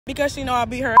Because she know I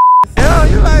beat her. Yo,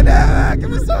 you like that?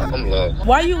 Give me some. I'm lost.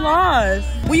 Why you lost?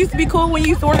 We used to be cool when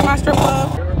you thwarted my strip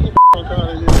club.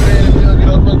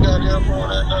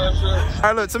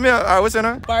 Alright, look, to me, alright, what's your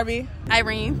name? Barbie.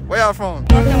 Irene. Where y'all from?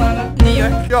 North Carolina. New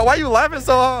York. Yo, why you laughing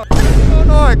so hard? Oh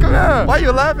no, come here. Why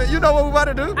you laughing? You know what we about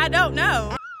to do? I don't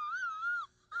know.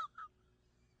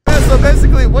 Yeah, so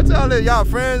basically, what y'all is? Y'all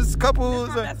friends, couples?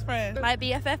 My best friend. My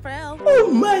BFF.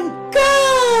 Oh my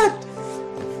God!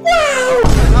 Wow!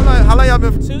 How long y'all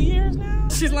been? 2 years now?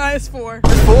 She's lying, it's 4.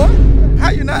 It's 4?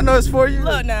 How you not know it's 4 years?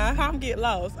 Look now, I'm get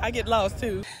lost. I get lost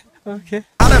too. Okay.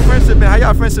 How that friendship been? How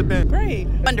y'all friendship been? Great.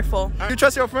 Wonderful. You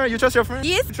trust your friend? You trust your friend?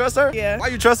 Yes. You trust her? Yeah. Why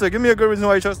you trust her? Give me a good reason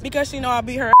why you trust her. Because she know I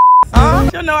beat her.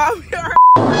 She'll know I beat her.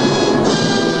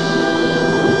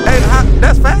 Hey,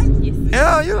 that's fact? Yes.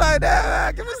 Yo, you like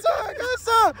that? Give me some. Give me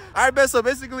some. All right, bet. So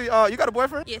basically, you got a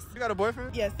boyfriend? Yes. You got a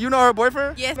boyfriend? Yes. You know her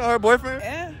boyfriend? Yes. You know her boyfriend?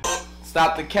 Yeah.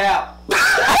 Stop the cap.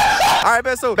 All right,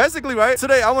 man. So basically, right,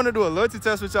 today I want to do a loyalty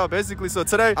test with y'all. Basically, so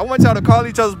today I want y'all to call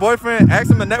each other's boyfriend, ask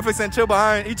them to Netflix and chill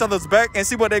behind each other's back, and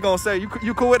see what they gonna say. You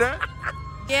cool with that?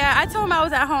 Yeah, I told him I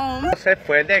was at home.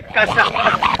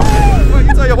 Wait,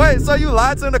 you tell your wait, so you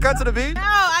lied to him to come to the beach? No,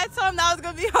 I told him that I was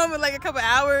gonna be home in like a couple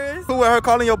hours. Cool with her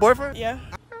calling your boyfriend? Yeah.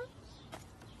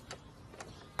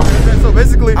 So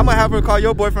basically, I'm gonna have her call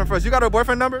your boyfriend first. You got her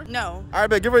boyfriend number? No. All right,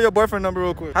 bet. Give her your boyfriend number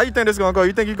real quick. How you think this gonna go?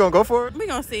 You think you gonna go for it? We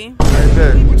gonna see. All right,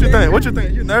 bet. What you think? What you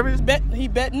think? You nervous? He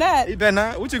bet not. He bet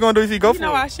not. What you gonna do if he go You for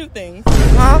know it? I shoot things.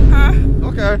 Huh? Huh?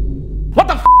 Okay. What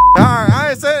the f? All right, I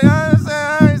ain't said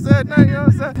nothing. You know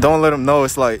what I'm saying? Don't let him know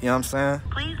it's like, you know what I'm saying?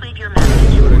 Please leave your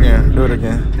message. Do it again. Do it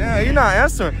again. Yeah, you not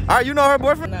answering. All right, you know her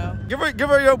boyfriend? No. Give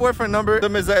her your boyfriend number. Tell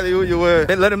him exactly who you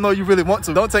with. And let him know you really want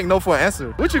to. Don't take no for an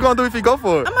answer. What you gonna do if he go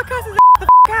for it? I'm gonna cuss his the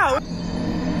f out.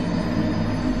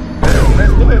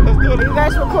 Let's do it. Let's do it. You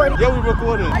guys recording? Yeah, we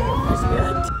recording.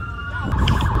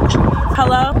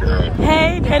 Hello?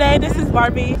 Hey, today this is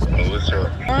Barbie. What's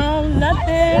up?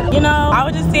 Nothing. You know, I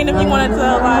was just seeing if you wanted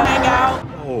to like hang out.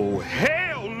 Oh,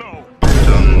 hell no.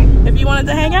 If you wanted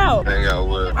to hang out. Hang out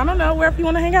with. I don't know, wherever you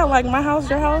want to hang out, like my house,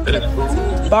 your house.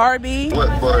 Barbie. What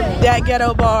Barbie? That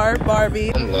ghetto bar,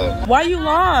 Barbie. I'm lost. Why you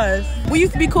lost? We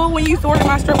used to be cool when you thwarted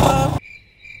my strip club.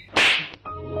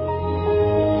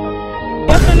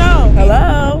 Yes or no?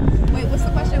 Hello? Wait, what's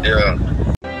the question? Yeah.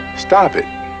 Stop it.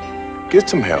 Get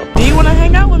some help. Do you want to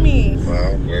hang out with me?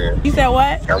 Well, I'm good. You said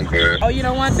what? I'm good. Oh, you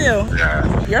don't want to?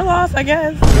 Nah. You're lost, I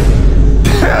guess.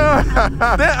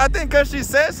 I think because she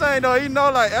said something though, he know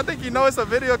like, I think he knows it's a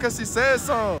video because she said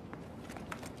something.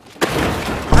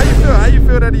 How you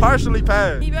feel that he partially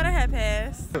passed? He better have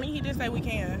passed. I mean, he just said we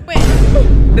can. When?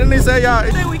 Didn't he say y'all?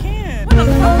 He said we can. What the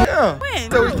fuck? Yeah.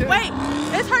 When? So we can. Wait,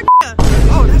 it's her.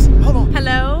 Oh, that's, hold on.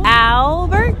 Hello?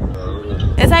 Albert?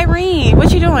 It's Irene.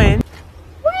 What you doing?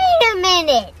 Wait a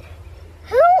minute.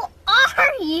 Who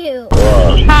are you?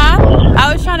 Huh?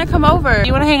 I was trying to come over.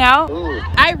 You want to hang out? Ooh.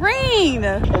 Irene!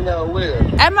 Hang out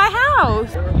with. At my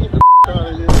house.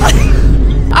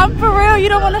 I'm for real. You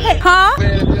don't want to hang? Huh?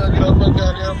 Man, you don't get off my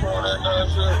goddamn phone, that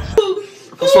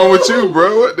nonsense. What's wrong with you,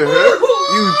 bro? What the heck?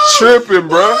 You tripping,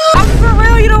 bro? I'm for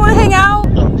real. You don't want to hang out?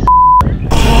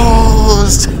 Oh,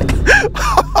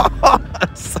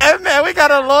 hey man, we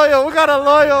got a loyal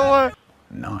one.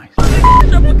 Nice.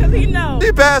 Because he knows.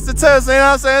 He passed the test, you know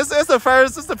what I'm saying? It's the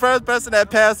first person that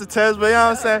passed the test, but you know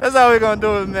what I'm saying? That's how we gonna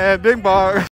do it, man. Big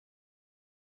bar.